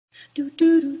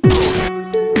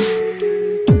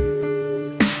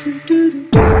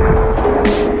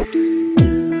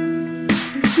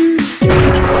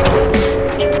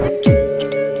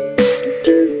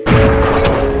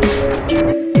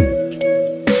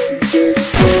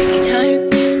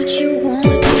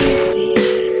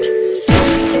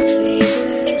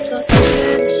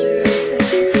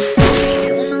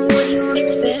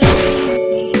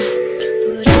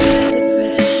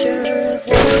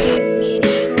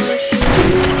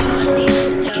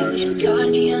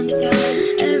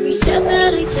Every step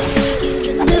that I take is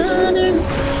another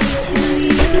mistake to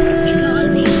you. Caught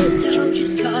in the undertow,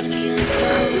 just caught in the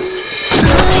undertow.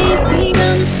 I've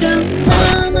become so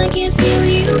numb, I can't feel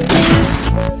you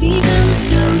there. Become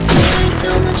so tired, so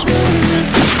much more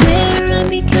aware. I'm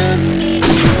becoming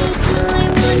this, all I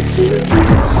want to do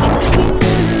is be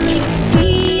more like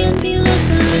me and be less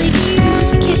like you.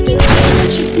 Can you see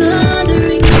that you're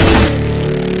smothering me?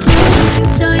 Hold too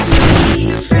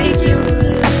tightly, afraid to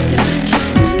lose control.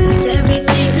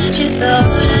 Everything that you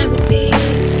thought I would be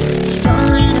is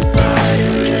falling apart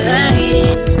right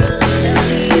in front of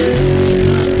you.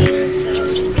 Caught in the undertow,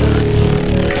 just caught in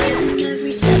the undertow.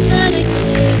 Every step that I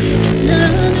take is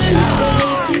another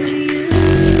mistake to you. Caught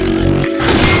in the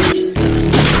undertow, just caught in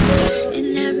the undertow.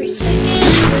 And every second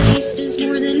I waste is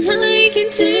more than I can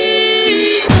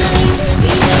take. I've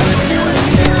become so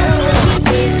numb, I can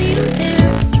feel you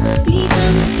there.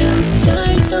 Become so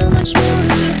tired, so much more